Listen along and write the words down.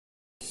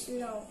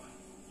slow.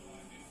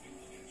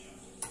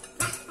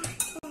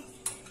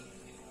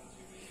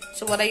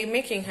 So what are you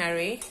making,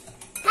 Harry?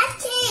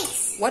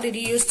 Pancakes! What did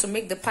you use to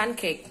make the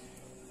pancake?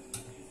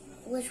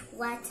 With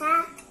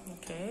water.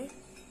 Okay.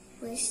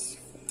 With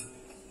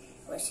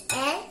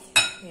egg.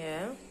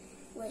 Yeah.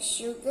 With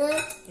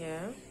sugar.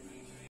 Yeah.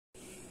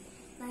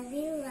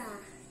 Vanilla.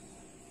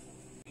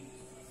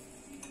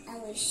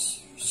 And with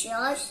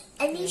sauce.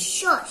 I need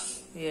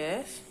sauce.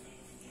 Yes.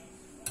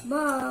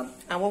 Mom.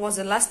 And what was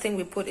the last thing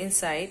we put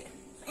inside?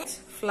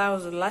 Flour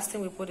was the last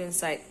thing we put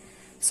inside.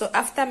 So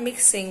after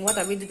mixing, what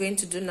are we going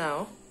to do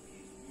now?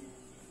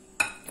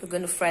 We're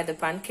going to fry the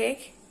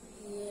pancake.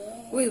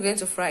 Yeah. Who is going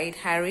to fry it,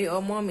 Harry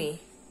or Mommy?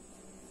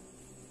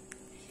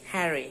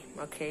 Harry.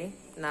 Okay.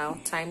 Now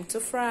time to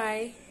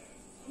fry.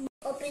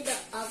 Open the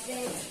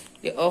oven.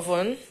 The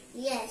oven?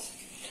 Yes.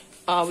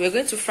 We're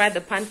going to fry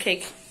the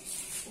pancake.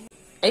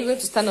 Are you going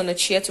to stand on a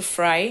chair to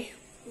fry?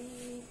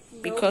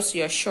 Because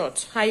you're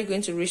short. How are you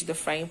going to reach the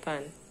frying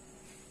pan?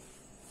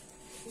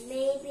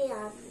 Maybe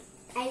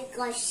I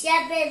got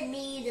 7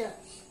 meters.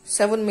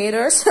 7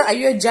 meters? Are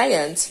you a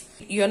giant?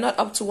 You're not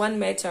up to 1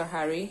 meter,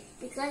 Harry.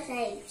 Because I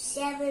have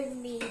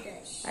 7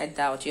 meters. I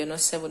doubt you're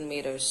not 7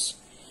 meters.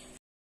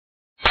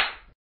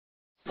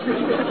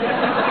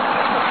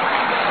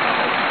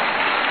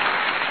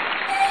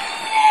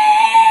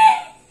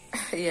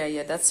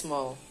 Yeah, that's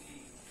small.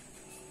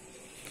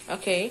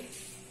 Okay.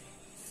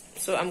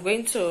 So I'm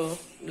going to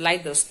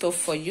light the stove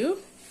for you.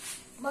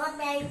 Mom,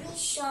 I need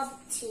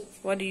something.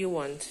 What do you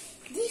want?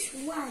 This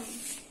one.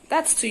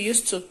 That's to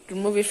use to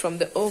remove it from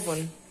the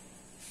oven.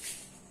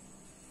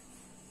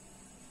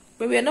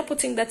 But we are not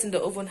putting that in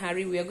the oven,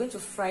 Harry. We are going to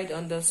fry it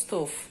on the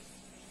stove.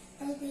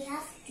 But we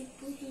have to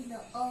put it in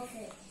the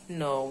oven.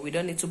 No, we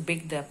don't need to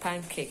bake the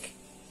pancake.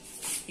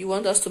 You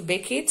want us to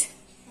bake it?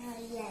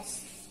 Yes.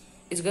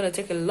 It's going to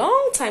take a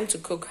long time to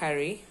cook,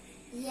 Harry.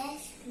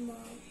 Yes, Mom.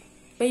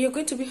 But you're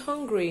going to be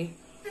hungry.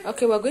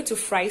 Okay, we're going to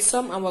fry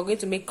some and we're going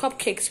to make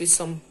cupcakes with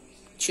some.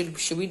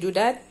 Should we do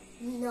that?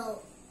 No,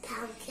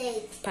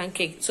 pancake.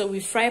 Pancake. So we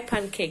fry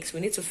pancakes.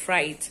 We need to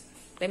fry it.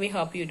 Let me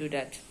help you do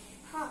that.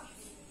 Huh.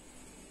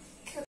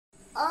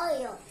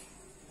 Oil.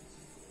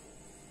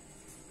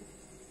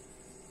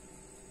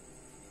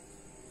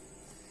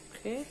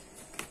 Okay.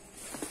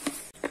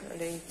 And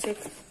then you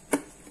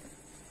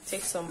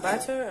take some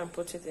butter and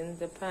put it in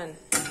the pan.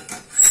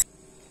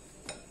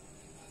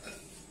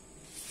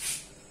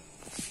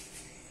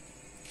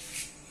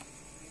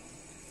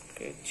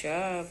 Good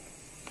job.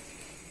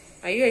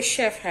 Are you a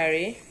chef,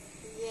 Harry?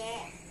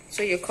 Yeah.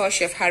 So you call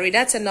Chef Harry.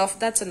 That's enough.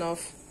 That's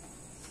enough.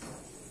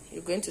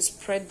 You're going to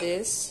spread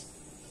this.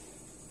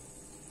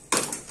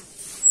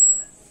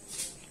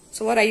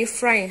 So what are you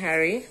frying,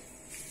 Harry?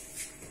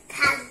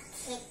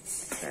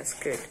 Pancakes. That's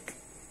good.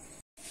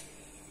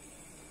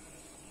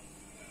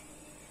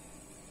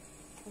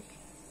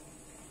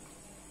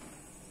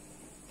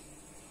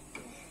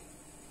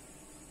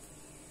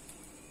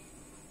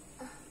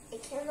 I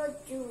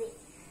cannot do it.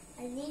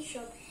 I need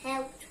some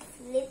help to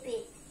flip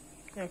it.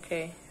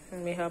 Okay,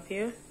 let me help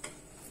you.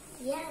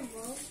 Yeah,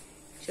 Mom.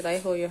 Should I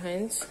hold your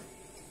hands?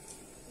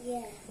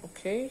 Yeah.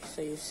 Okay,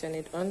 so you send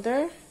it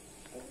under,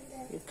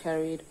 you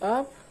carry it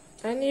up,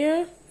 and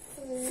you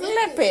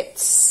flip it.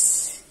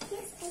 Yes, I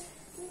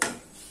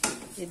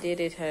did. You did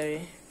it,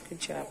 Harry.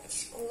 Good job.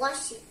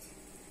 Squash it.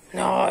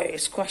 No, you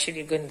squash it,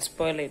 you're going to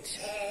spoil it.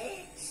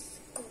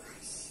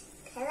 Squash.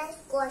 Can I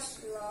squash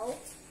slow?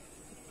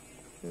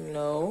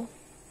 No.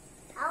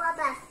 How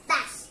about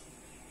fast?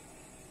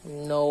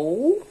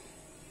 No.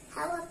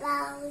 How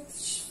about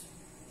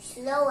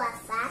slow and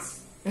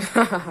fast?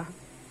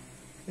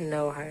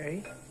 No,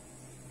 Harry.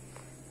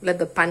 Let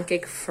the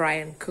pancake fry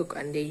and cook,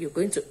 and then you're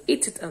going to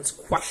eat it and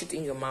squash it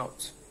in your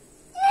mouth.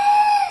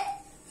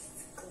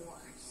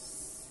 Squash.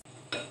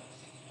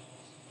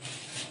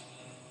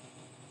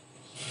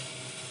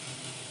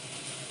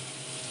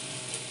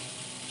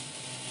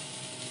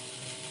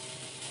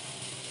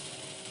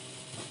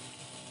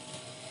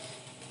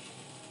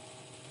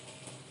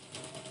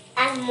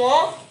 And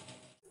more?